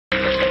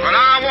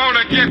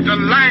get the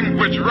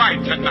language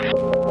right tonight.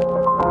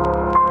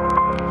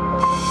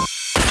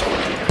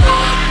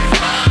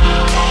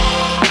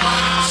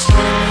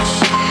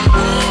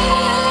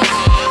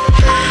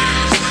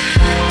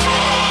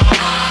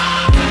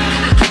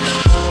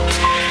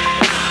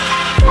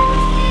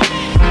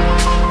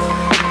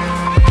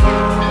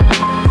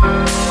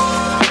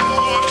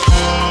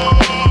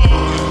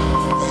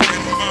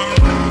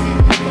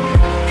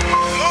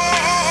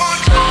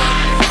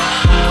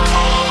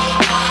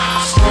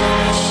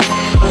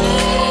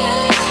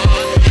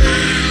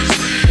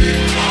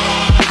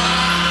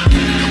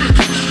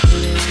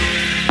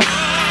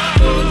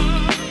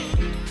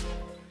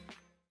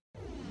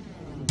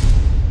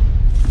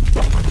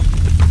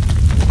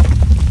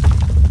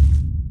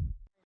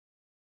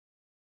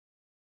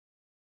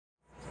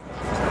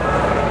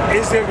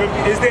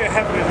 Is there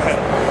heaven and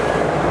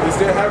hell? Is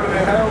there heaven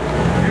and hell?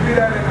 You read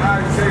that in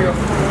Isaiah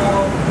 4.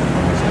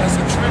 That's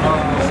a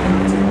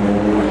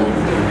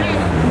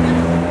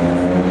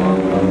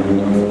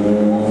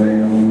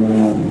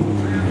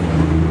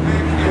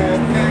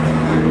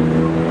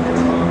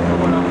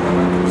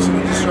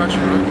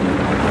destruction, right?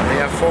 They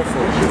have 4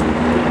 fools.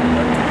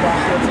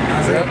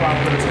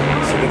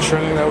 So the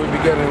training that we be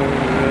getting in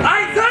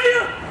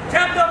Isaiah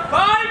chapter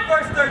 5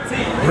 verse 13.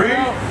 Read.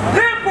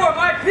 Therefore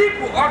my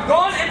people are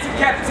gone into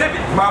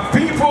captivity. My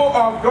people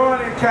are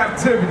gone in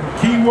captivity.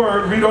 Key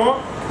word, read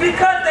on.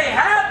 Because they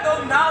have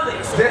no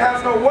knowledge. They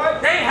have no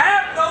what? They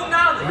have no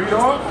knowledge. Read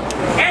on.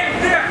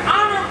 And their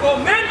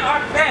honorable men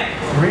are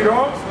famished. Read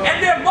on.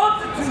 And their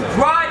multitude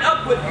dried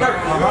up with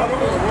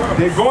thirst.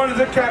 They're going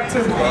into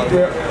captivity.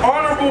 Their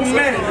honorable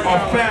men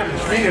are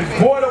famished, meaning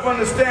void of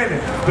understanding.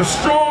 The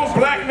strong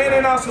black men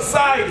in our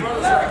society,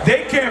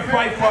 they can't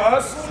fight for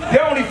us. They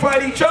only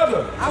fight each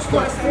other.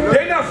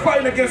 They're not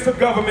fighting against the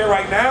government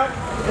right now.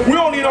 We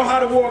only know how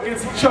to war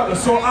against each other.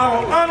 So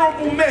our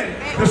honorable men,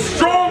 the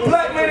strong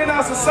black men in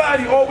our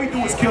society, all we do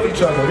is kill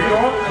each other. You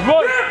know?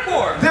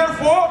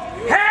 Therefore,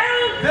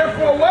 hell.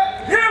 Therefore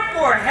what?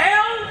 Therefore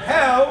hell.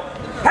 Hell.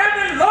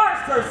 Have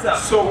enlarged herself.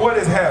 So what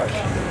is hell?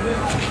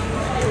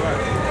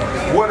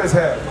 What is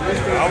hell?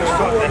 I was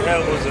taught that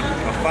hell was a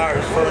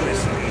fire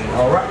furnace.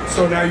 All right.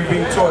 So now you're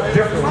being taught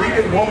different. Read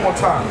it one more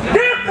time.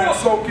 Therefore,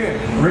 soak in.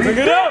 Read it.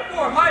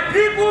 Therefore, my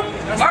people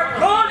are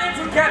gone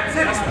into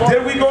captivity.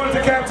 Did we go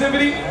into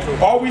captivity?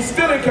 Are we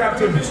still in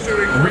captivity?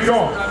 Read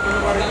on.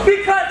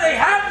 Because they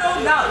have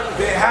no knowledge.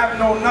 They have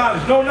no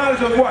knowledge. No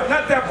knowledge of what?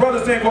 Not that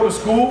brothers didn't go to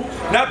school.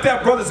 Not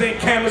that brothers ain't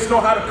chemists,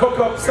 know how to cook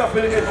up stuff.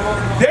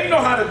 They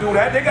know how to do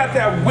that. They got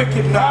that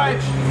wicked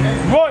knowledge.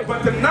 Right.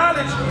 But the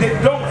knowledge they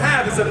don't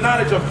have is the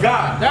knowledge of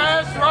God.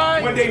 That's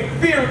right. When they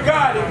fear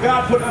God and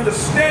God put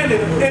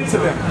understanding into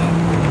them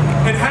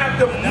and have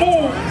them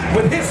move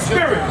with His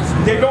Spirit,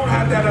 they don't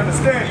have that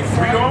understanding.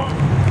 Read on.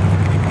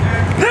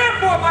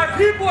 Therefore my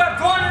people have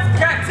gone into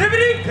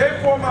captivity.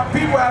 Therefore my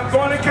people have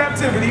gone in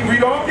captivity.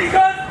 Read on.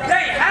 Because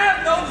they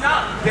have no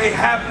knowledge. They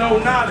have no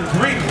knowledge.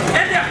 Read.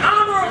 And their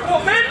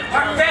honorable men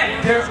are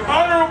famished. Their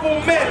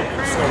honorable men.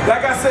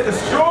 Like I said, the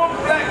strong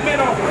black men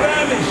are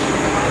famished,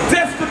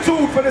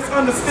 destitute for this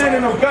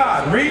understanding of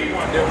God. Read.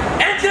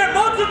 And their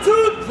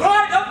multitude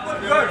dried up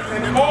with thirst.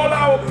 And all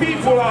our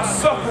people are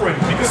suffering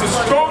because the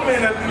strong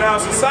men in our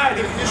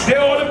society,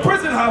 they're all in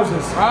prison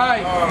houses.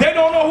 Right. They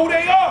don't know who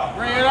they are.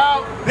 Bring it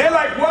out. They're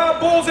like wild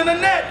bulls in a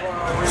net.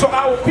 So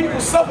our people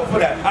suffer for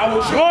that.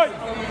 Our children,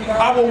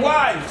 our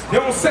wives,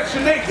 they're on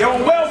Section 8, they're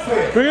on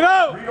welfare. Bring it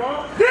out.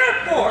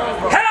 Therefore,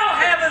 hell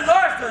have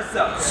enlarged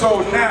herself.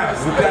 So now,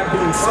 with that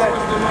being said,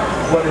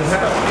 what is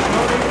hell?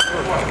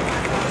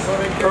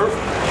 Earth,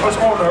 what's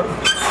on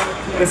earth?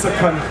 It's a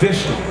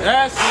condition.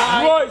 That's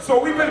right. So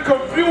we've been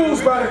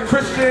confused by the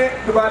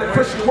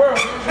Christian world.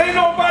 Ain't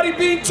nobody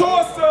being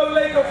tossed to a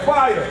lake of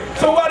fire.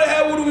 So why the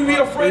hell would we be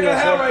afraid of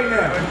hell right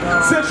now?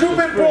 Since you've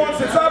been born,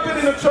 since I've been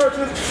in the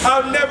churches,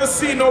 I've never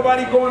seen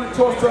nobody going and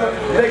tossed to a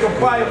lake of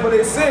fire for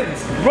their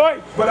sins.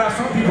 Right. But I've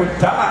seen people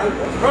die.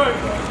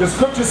 Right. The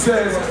scripture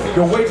says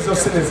the wages of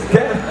sin is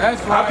death.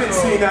 That's right. I've been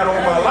seeing that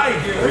all my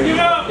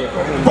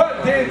life.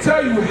 But they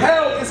tell you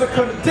hell is a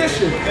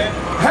condition.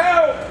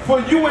 Hell for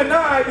you and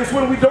I is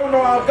when we don't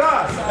know our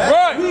God.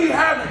 Right. We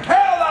have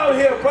hell out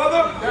here,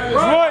 brother.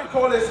 Right. We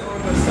call this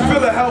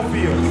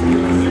Philadelphia.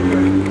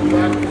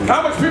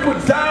 How much people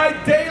die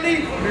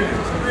daily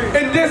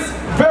in this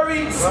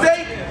very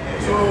state?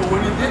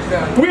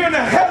 We're in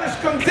a hellish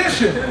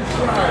condition.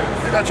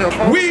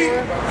 We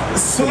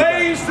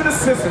slaves to the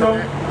system.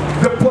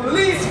 The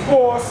police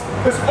force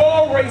is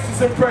all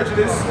racist and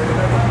prejudiced.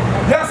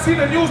 Y'all see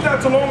the news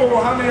not too long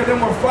ago how many of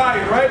them were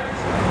fired, right?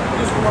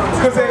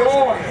 Because they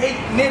all hate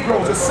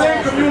Negroes. The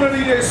same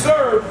community they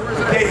serve,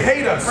 they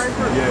hate us.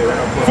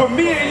 For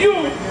me and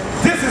you,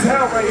 this is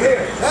hell right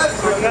here.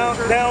 So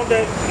now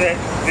that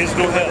there's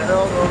no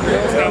hell.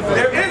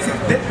 There isn't.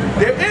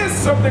 There is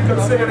something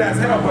considered as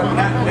hell, but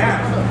not now.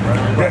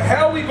 The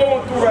hell we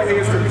going through right here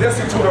is the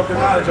destitute of the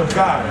knowledge of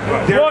God.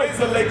 There is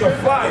a lake of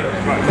fire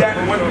that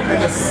when in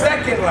the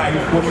second life,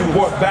 when you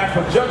walk back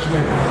for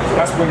judgment,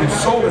 that's when your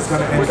soul is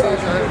going to enter.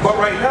 But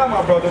right now,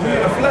 my brother, we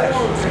in the flesh.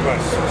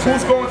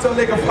 Who's going to the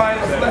lake of fire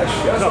in the flesh?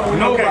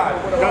 Nobody.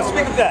 Okay. Now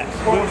speak of that.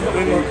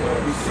 When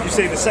you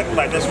say the second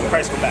life, that's when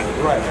Christ come back.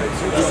 Right.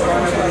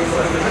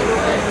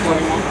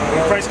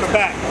 When Christ come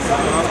back,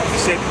 you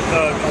said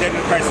the dead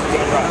in Christ is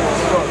going to rise.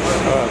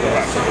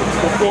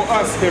 For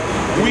us, if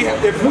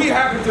we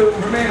happen to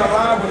remain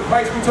alive when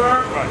Christ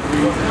returns,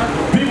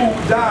 people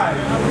who died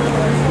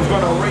is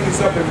going to raise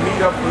up and meet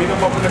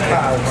them up in the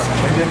clouds,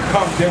 and then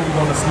then we're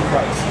going to see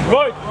Christ.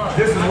 Right.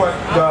 This is what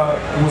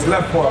was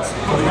left for us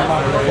for the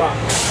amount of the rock.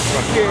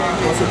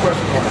 What's the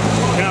question?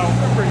 Now,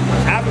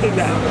 after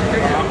that,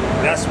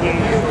 that's when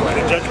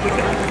the judgment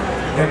comes.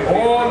 And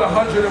all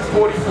 144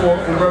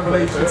 in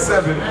Revelation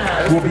 7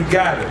 will be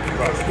gathered.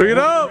 Bring it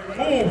up!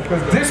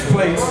 Because this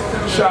place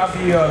shall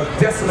be a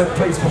desolate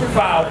place for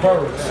foul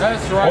birds.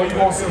 That's right. All you're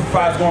going to see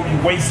fire is going to be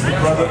wasted,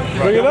 brother.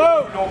 Bring it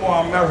up! No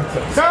more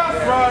America.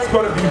 That's right. It's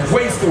going to be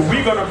wasted.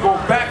 We're going to go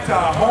back to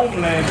our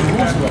homeland,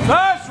 Jerusalem.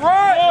 That's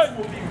right. This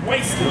will be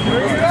wasted.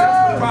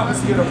 That's the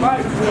prophecy of the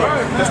Bible.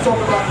 Let's talk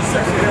about the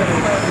second heaven.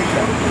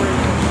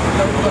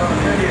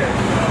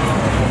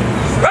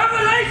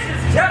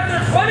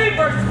 Chapter 20,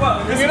 verse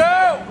 12. This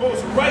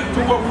goes right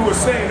to what we were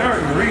saying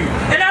earlier. Read.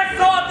 And I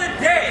saw the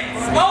dead,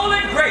 small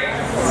and great,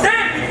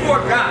 stand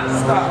before God.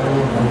 Stop.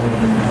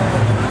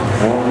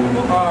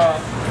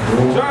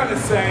 John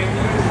is saying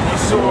he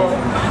saw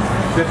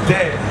the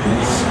dead,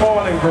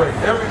 small and great.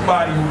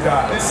 Everybody who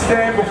died.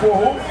 Stand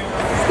before who?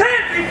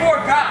 Stand before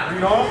God.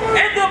 You know?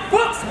 And the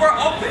books were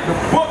open. The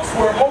books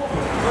were open.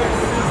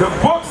 The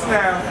books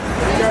now,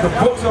 the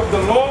books of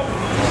the law,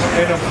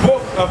 and a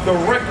book of the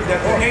record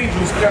that the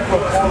angels kept of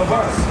all of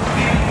us.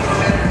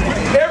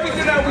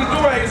 Everything that we do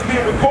right is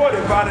being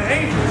recorded by the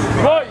angels.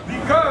 Right.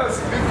 Because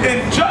in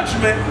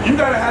judgment, you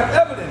gotta have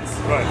evidence.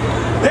 Right.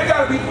 There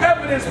gotta be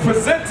evidence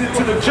presented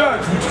to the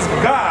judge, which is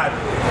God,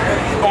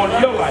 on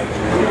your life.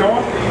 You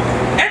know?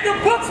 And the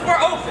books were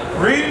open.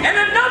 Read. And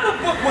another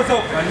book was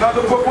open.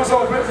 Another book was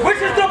open.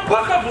 Which is the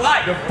book of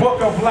life. The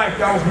book of life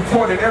that was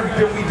recording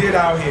everything we did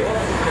out here.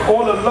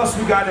 All the lust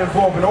we got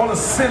involved in, all the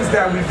sins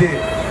that we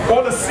did,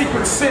 all the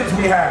secret sins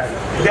we had.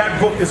 That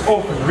book is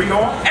open. Read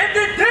on. And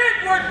the dead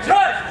were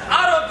judged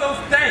out of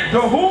those things.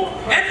 The who?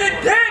 And the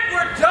dead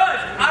were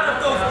judged out of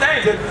those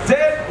things. The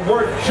dead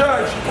were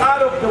judged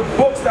out of the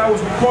books that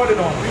was recorded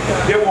on.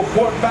 They were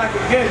brought back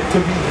again to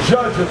be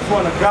judged in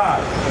front of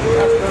God.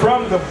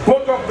 From the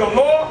book of the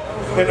law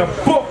and the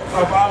book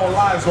of our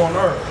lives on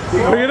earth.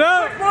 Bring it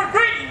up! Which were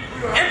written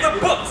in the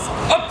books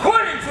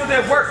according to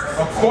their works.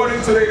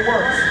 According to their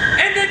works.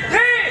 And the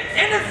dead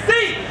in the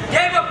sea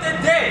gave up the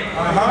dead,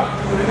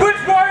 which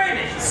were in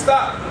it.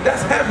 Stop.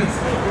 That's heavy.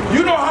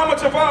 You know how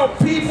much of our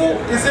people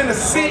is in the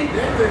sea?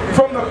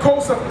 From the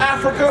coast of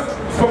Africa,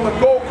 from the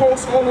Gold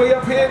Coast all the way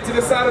up here to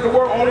the side of the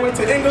world, all the way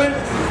to England.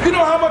 You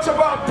know how much of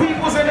our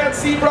people's in that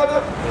sea,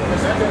 brother?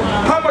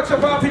 How much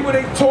of our people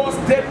they tossed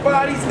dead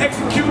bodies,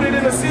 executed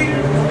in the sea?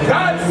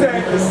 God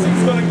said the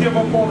sea's going to give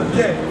up all the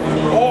dead.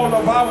 All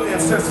of our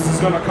ancestors is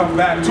going to come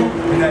back too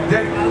in that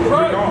day.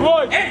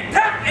 And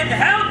death and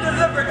hell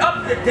delivered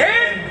up the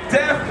dead.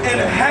 Death and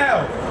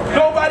hell.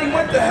 Nobody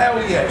went to hell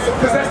yet,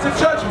 because that's the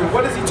judgment.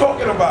 What is he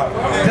talking about?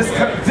 This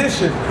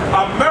condition.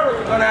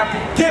 America's gonna have to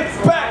give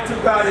back to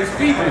God his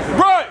people.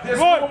 Right. There's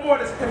no more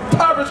this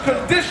impoverished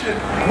condition.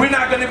 We're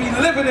not gonna be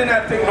living in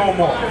that thing no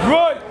more.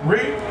 Right.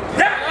 Read.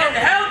 Death and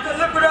hell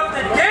delivered up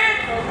the dead,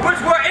 which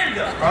were in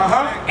them.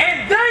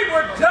 And they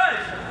were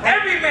judged,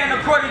 every man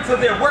according to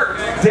their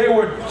works. They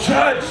were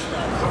judged,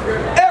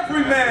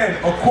 every man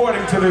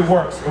according to their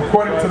works,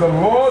 according to the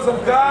laws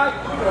of God,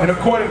 and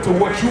according to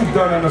what you've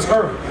done on this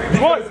earth.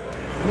 Because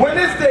when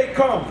this day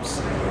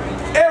comes,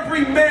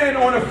 every man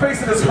on the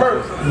face of this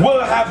earth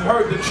will have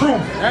heard the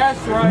truth. That's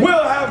right.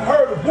 Will have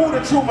heard who the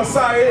true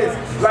Messiah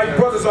is, like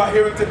brothers are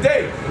hearing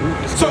today.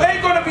 So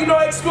ain't gonna be no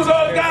excuse,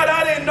 oh God,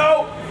 I didn't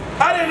know.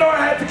 I didn't know I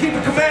had to keep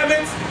the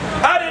commandments.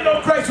 I didn't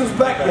know Christ was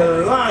back.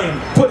 You're lying.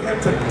 Put him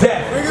to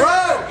death.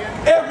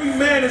 Right. Every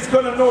man is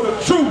gonna know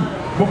the truth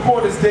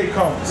before this day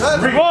comes.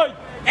 Right.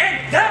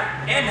 And death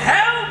and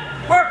hell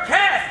were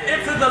cast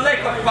into the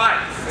lake of fire.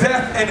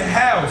 Death and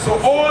hell. So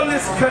all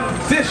this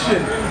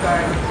condition,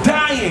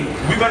 dying,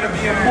 we're going to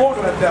be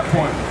immortal at that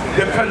point.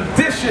 The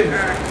condition,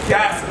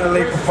 cast in the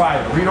lake of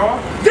fire. Read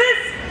on. This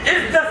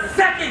is the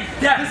second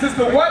death. This is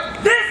the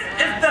what? This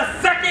is the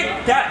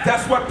second death.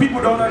 That's what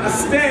people don't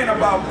understand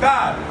about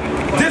God.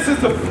 This is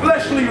the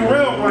fleshly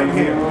realm right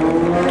here.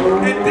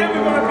 And then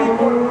we're going to be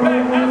going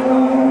back after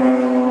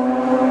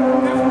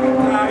we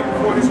die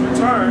before his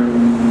return.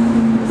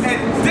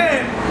 And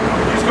then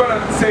he's going to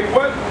say,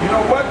 what? You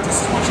know what?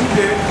 This is what you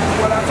did.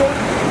 What I told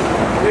you.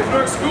 There's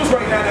no excuse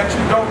right now that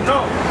you don't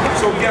know.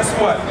 So guess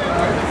what?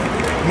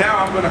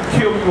 Now I'm going to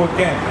kill you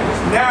again.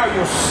 Now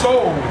your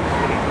soul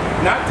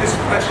not this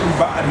fleshly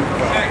body.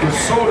 Your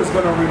soul is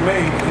going to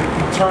remain in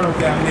eternal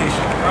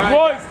damnation.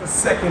 That's the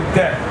second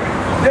death.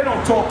 They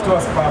don't talk to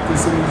us about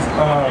this in these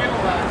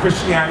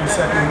Christianity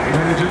second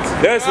religions.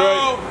 That's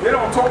right. They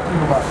don't talk to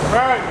you about that.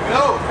 Right.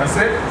 No. That's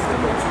it. All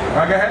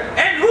right, go ahead.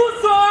 And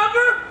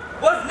whosoever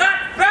was not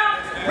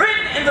found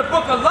written in the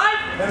book of life.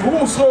 And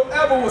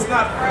whosoever was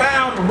not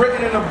found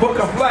written in the book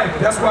of life.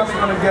 That's why we're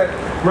going to get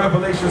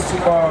Revelation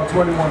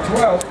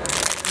 21:12 to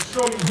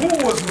show you who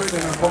was written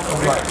in the book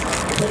of life.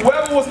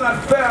 Whoever was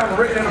not found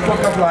written in the book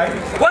of life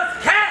Was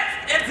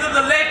cast into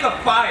the lake of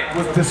fire.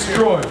 was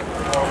destroyed.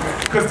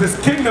 Because this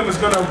kingdom is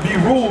going to be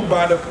ruled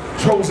by the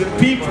chosen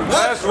people.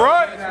 That's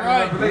right.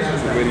 Revelation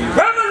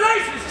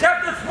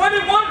chapter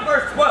 21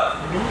 verse 12.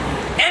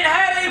 And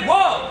had a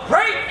wall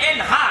great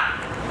and high,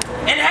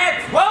 and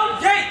had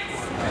 12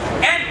 gates,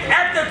 and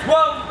at the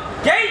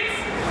 12 gates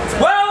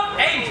 12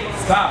 angels.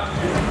 Stop.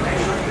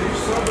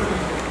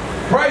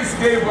 Christ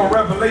gave a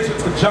revelation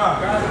to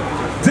John.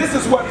 This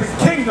is what the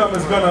kingdom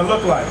is going to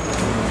look like.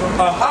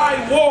 A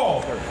high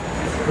wall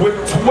with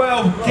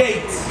 12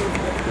 gates.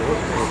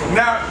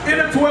 Now, in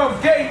the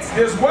 12 gates,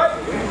 there's what?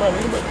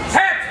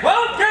 Had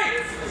 12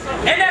 gates,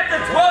 and at the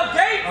 12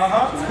 gates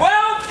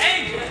 12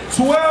 angels.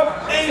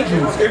 12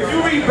 angels. If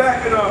you read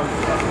back in the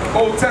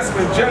Old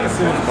Testament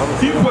Genesis,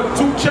 he put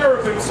 2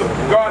 cherubims of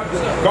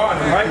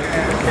garden, right?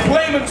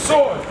 Flaming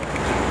sword.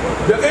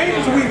 The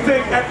angels we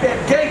think at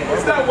that gate,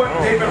 it's not what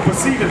they've been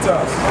perceiving to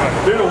us.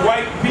 They're the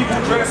white people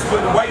dressed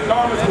with white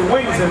garments with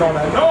wings and all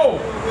that. No.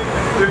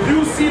 If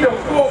you see the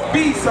 4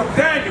 beasts of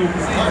Daniel,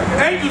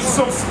 angels are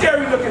some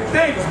scary looking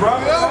things, bro.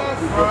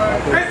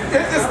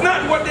 It's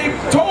not what they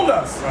told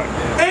us.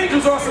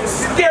 Angels are some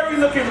scary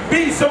looking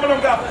beasts. Some of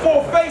them got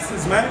 4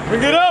 faces, man.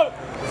 Bring it out.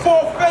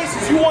 4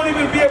 faces, you won't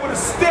even be able to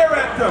stare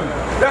at them.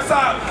 That's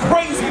how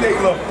crazy they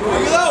look.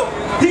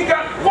 He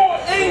got 4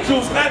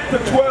 angels at the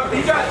 12.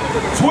 He got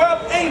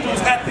 12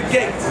 angels at the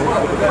gates.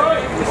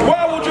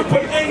 Why would you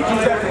put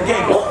angels at the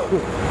gates?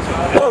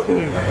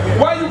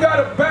 Why you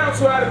gotta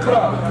bounce out of the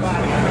club?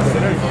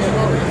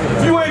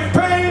 If you ain't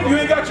paying, you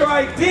ain't got your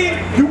ID,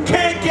 you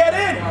can't get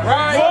in.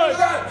 Right. So you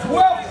got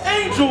 12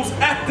 angels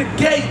at the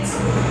gates.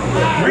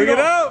 Bring it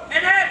out.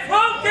 And had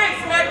 12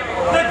 gates, and at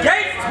the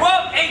gates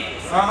 12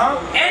 angels.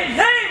 And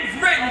names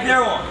written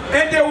thereon.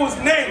 And there was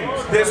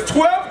names. There's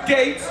 12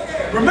 gates.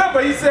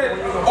 Remember, he said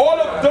all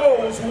of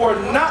those who are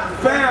not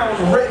found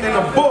written in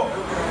a book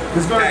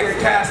is going to get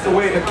cast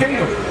away in the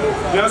kingdom.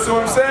 You understand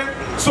what I'm saying?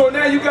 So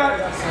now you got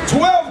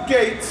 12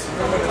 gates,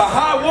 a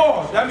high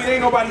wall. That means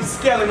ain't nobody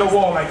scaling the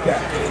wall like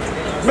that.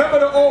 Remember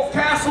the old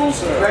castles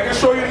that I can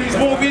show you in these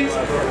movies?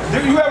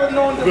 Did you ever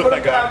know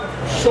that got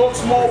short,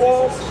 small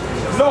walls?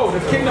 No, the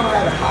kingdom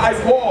had high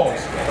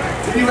walls.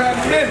 Then you had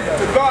men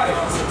to guard it.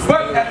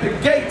 But at the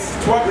gates,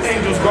 12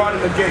 angels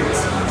guarded the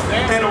gates.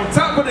 And on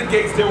top of the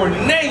gates, there were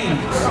names.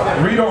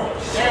 Read on.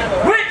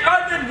 Which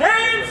are the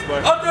names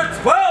of the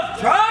 12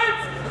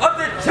 tribes of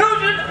the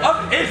children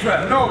of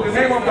Israel. No, the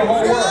name of the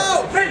whole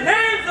world. The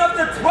names of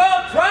the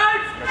 12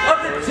 tribes of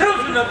the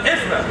children of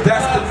Israel.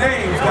 That's the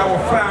names that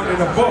were found in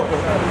the book.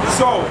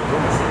 So,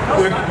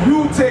 if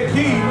you take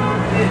heed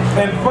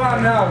and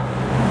find out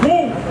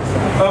who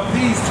of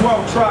these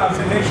 12 tribes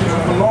and nations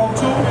you belong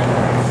to,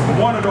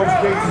 one of those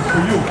gates is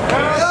for you.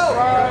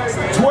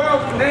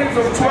 12 names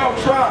of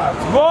 12 tribes.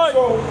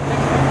 So,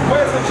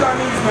 where's the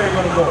Chinese man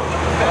gonna go?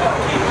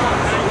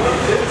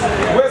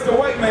 Where's the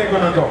white man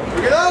gonna go?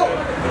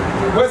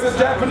 Where's the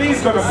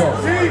Japanese gonna go?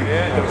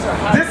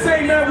 This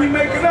ain't that we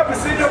making up.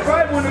 It's in the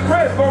Bible in the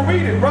crib. Go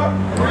read it, bro.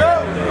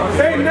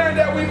 Ain't that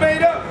that we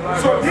made up.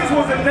 So these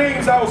were the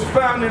names that was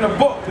found in the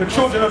book, the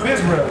children of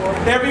Israel.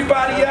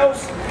 Everybody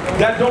else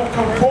that don't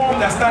conform,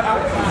 that's not our,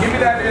 give me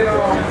that in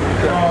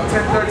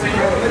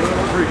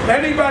 10:13.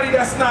 Anybody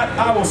that's not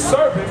our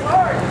servant,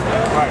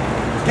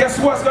 guess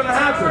what's gonna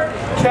happen?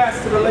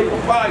 Cast to the lake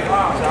of fire.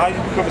 So how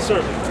you become a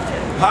servant?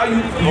 How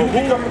you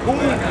become who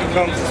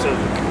becomes a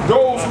servant?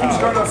 Those who's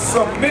gonna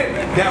submit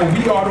that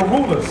we are the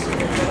rulers.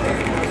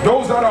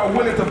 Those that are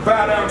willing to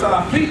bow down to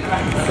our feet.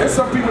 There's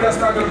some people that's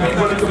not gonna be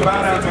willing to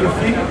bow down to the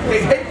feet.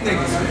 They hate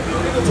niggas.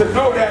 To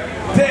know that,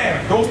 damn,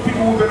 those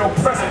people who've been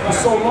oppressed for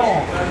so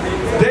long,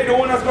 they the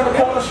one that's gonna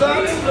call the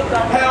shots?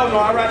 Hell no,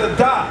 I'd rather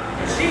die.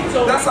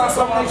 That's how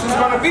some nations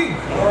gonna be.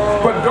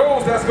 But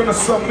those that's gonna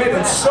submit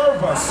and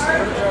serve us,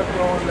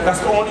 that's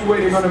the only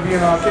way they're gonna be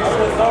in our kingdom.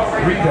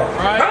 Read that.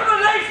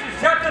 Revelation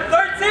chapter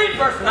 13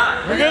 verse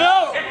 9. Bring it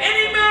out. If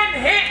any man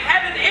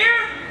have an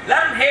ear,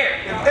 let him hear.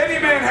 If any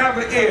man have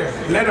an ear,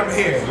 let him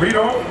hear. Read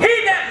on.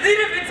 He that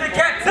leadeth into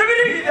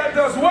captivity. He that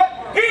does what?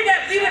 He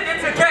that leadeth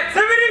into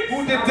captivity.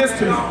 Who did this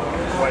to you?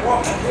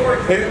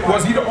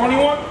 Was he the only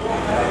one?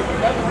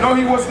 No,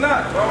 he was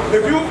not.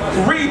 If you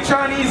read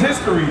Chinese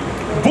history,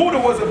 Buddha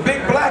was a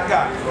big black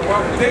guy.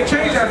 They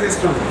changed that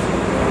history.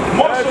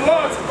 Martial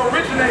arts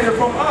originated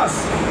from us.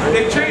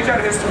 They changed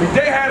that history.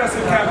 They had us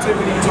in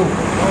captivity too.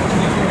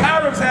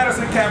 Arabs had us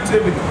in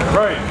captivity.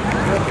 Right.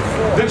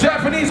 The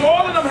Japanese,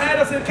 all of them had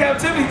us in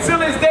captivity. Till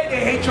this day, they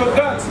hate your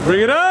guts.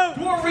 Bring it out.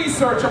 Do a research.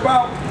 research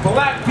about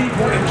black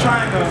people in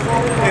China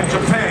and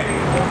Japan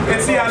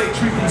and see how they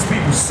treat these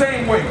people.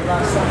 Same way.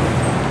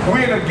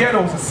 We in the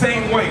ghettos the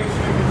same way.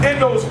 In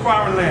those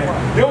foreign lands.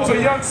 There was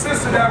a young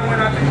sister that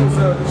went, I think it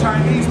was a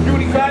Chinese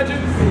beauty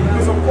pageant,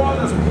 because her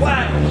father's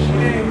black. She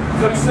didn't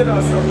consider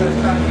herself as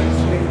Chinese.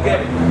 She didn't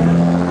get it.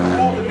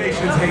 All the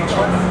nations hate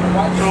China.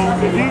 So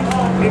if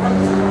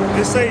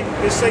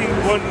let's say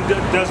one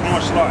does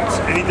martial arts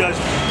and he does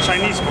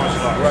Chinese martial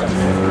arts,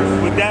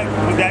 would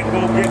that go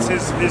against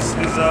his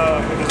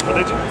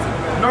religion?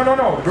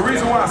 No. The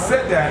reason why I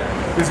said that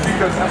is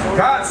because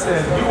God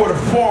said you are the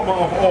former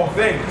of all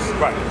things.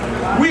 Right.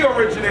 We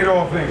originate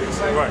all things.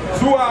 Right.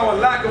 Through our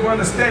lack of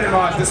understanding,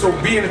 our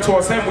disobedience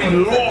towards Him, we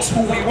lost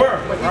who we were.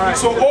 Right.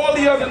 So all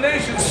the other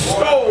nations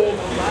stole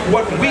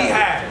what we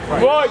had.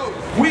 Right.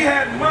 We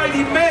had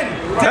mighty men.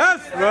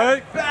 That's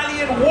right.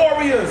 Valiant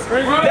warriors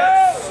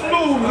that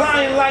slew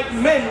lion-like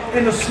men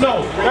in the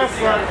snow. That's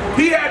right.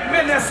 He had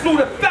men that slew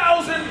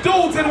 1,000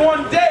 dudes in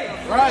one day.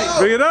 Right.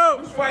 Bring it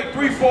out. Fight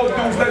 3-4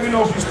 dudes, let me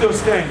know if you still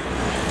standing.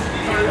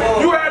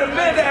 You had a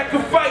man that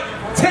could fight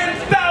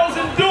 10,000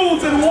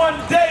 dudes in one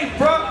day,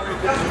 bro.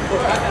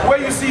 Where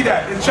you see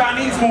that? In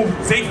Chinese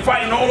movies, they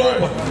fighting all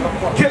over,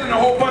 killing a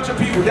whole bunch of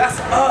people. That's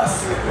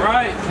us.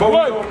 Right. But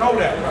we don't know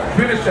that.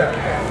 Finish that.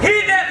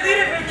 He that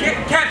leadeth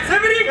in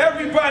captivity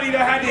Everybody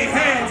that had their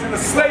hands in the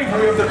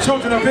slavery of the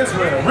children of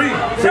Israel. Read.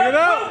 shall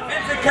go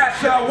into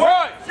captivity. Shall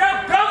what?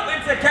 Shall go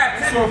into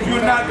captivity. So if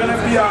you're not going to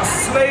be our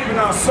slave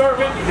and our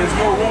servant, there's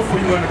no room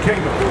for you in the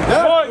kingdom.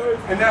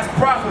 And that's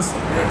prophecy.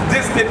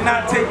 This did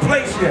not take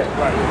place yet.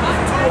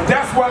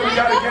 That's why we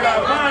got to get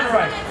our mind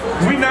right.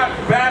 We're not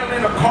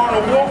battling a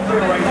carnal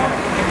warfare right now.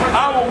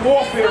 Our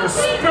warfare is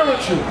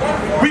spiritual.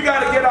 We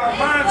got to get our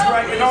minds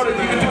right in order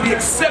to be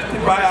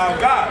accepted by our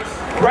God.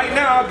 Right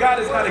now, our God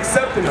is not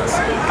accepting us.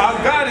 Our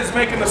God is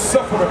making us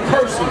suffer the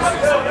curses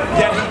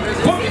that He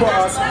put for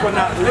us for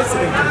not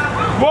listening to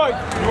Him. Boy,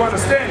 you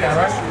understand that,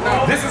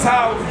 right? This is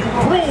how you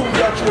prove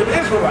that you're an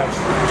Israelite.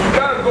 You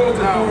got to go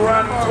to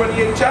Deuteronomy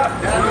 28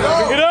 chapter.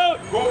 Bring it out.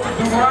 Go to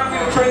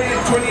Deuteronomy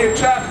 28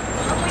 chapter.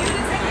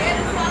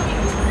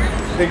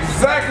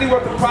 Exactly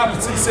what the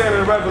prophecy said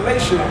in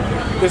Revelation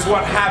is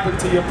what happened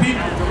to your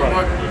people.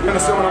 You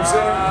understand what I'm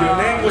saying? Your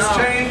name was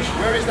changed.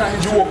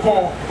 You were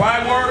called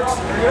bywords.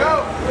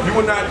 You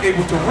were not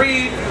able to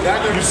read.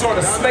 You saw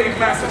the slave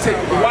master take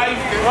your wife,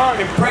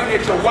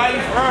 impregnate your wife,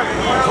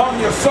 hung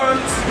your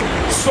sons,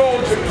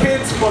 sold your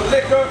kids for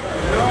liquor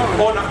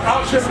on the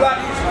auction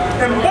block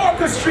in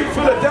Market Street,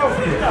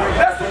 Philadelphia.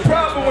 That's the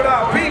problem with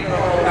our people.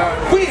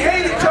 We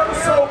hate each other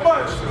so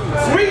much.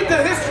 Read the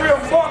history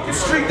of Market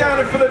Street down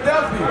in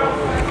Philadelphia.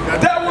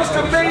 That was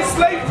the main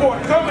slave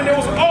port coming. There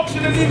was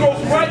auctioning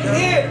Negroes right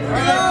here.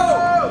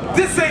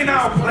 This ain't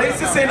our place.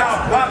 This ain't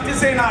our block.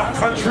 This ain't our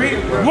country.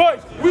 Right.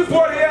 We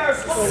brought here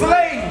as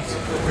slaves.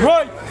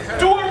 Right.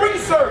 Do a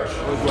research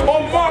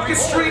on Market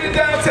Street in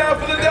downtown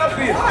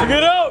Philadelphia. Bring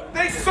it out.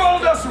 They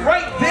sold us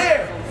right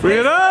there. Bring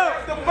it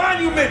out. The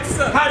monuments,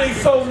 how they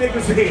sold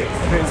niggas here.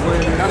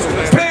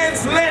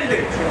 Penn's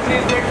Landing.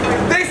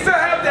 They still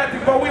have that,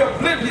 but we're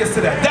oblivious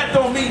to that. That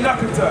don't mean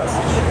nothing to us.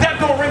 That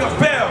don't ring a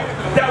bell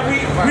that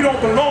we don't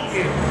belong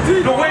here.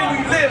 The way we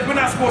live, we're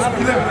not supposed to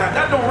be living that.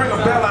 That don't ring a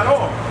bell at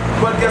all.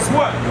 But guess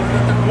what?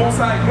 Most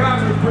High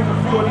God will bring a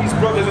few of these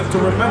brothers into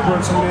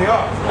remembrance who they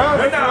are.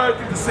 They're not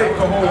looking to save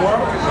the whole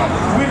world.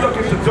 We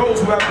looking to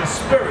those who have the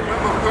spirit.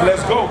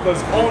 Let's go,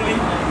 because only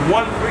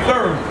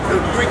 1/3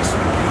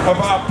 of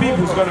our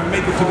people is going to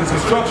make it to this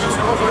destruction.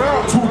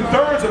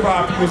 2/3 of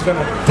our people is going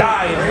to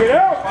die in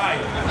fire.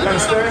 You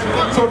understand?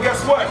 So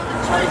guess what?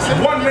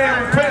 One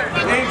man repent,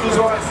 the angels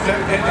are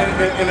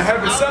in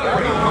heaven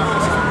celebrating.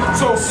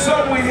 So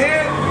some we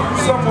hear,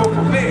 some will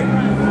forbid.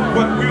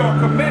 But we are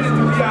committed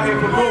to be out here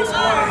for those who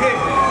want to hit,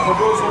 for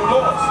those who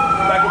lost.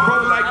 Like a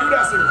brother like you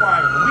that's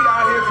inquiring. We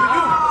out here for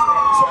you.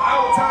 So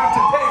our time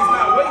today is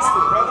not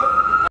wasted, brother.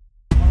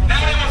 Now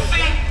they will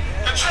see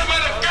the true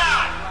men of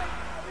God.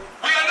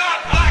 We are not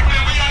black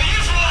men, we are the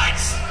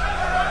Israelites.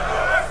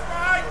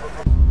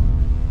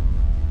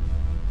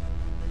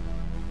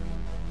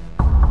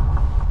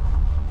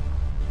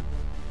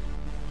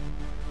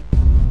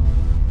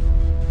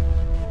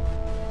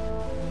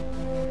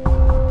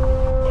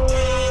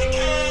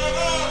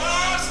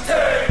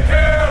 Take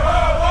care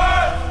of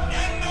us.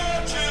 And the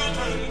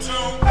children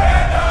too.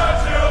 And our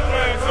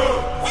children too.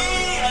 We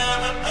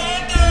have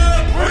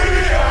abandoned. We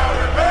are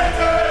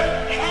repentant.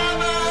 How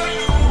are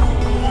you?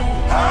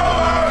 How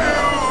are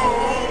you?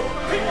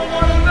 People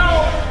want to know,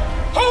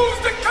 who's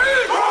the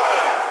king?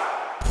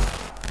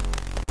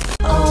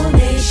 O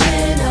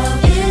nation of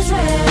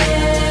Israel,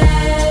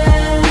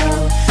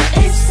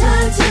 it's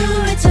time to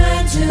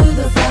return to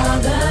the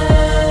Father.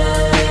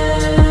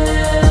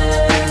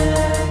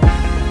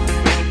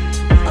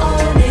 O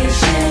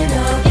nation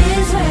of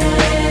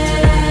Israel,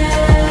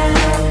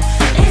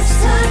 it's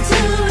time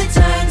to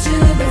return to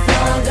the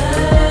Father.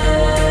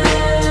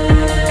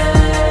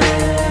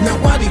 Now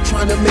why they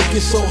trying to make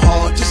it so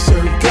hard to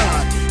serve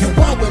God? And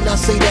why when I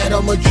say that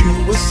I'm a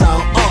Jew, it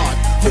sound odd?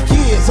 For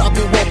years I've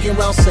been walking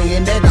around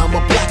saying that I'm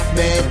a black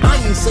man.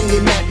 I ain't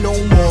saying that no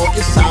more,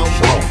 it's how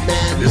I'm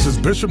man. This is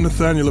Bishop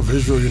Nathaniel of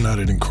Israel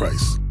United in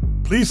Christ.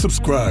 Please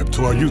subscribe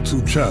to our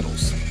YouTube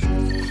channels.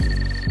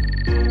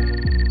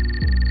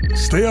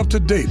 Stay up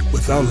to date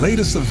with our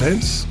latest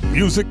events,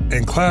 music,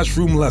 and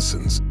classroom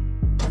lessons.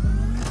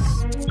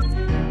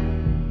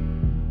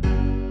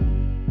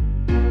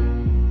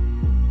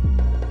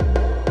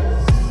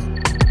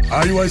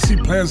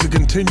 IUIC plans to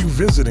continue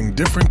visiting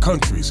different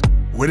countries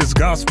where this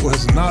gospel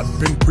has not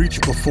been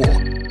preached before.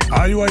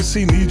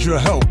 IUIC needs your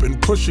help in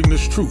pushing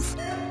this truth.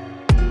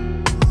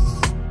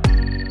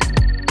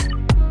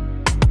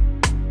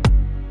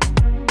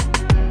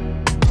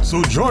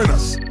 So join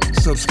us.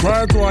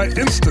 Subscribe to our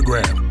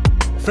Instagram,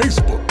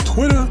 Facebook,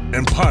 Twitter,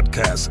 and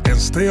podcasts, and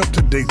stay up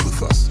to date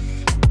with us.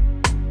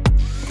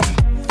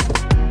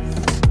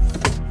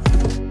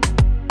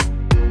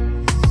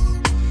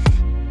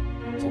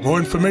 For more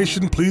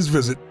information, please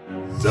visit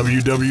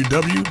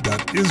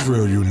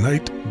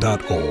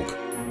www.israelunite.org.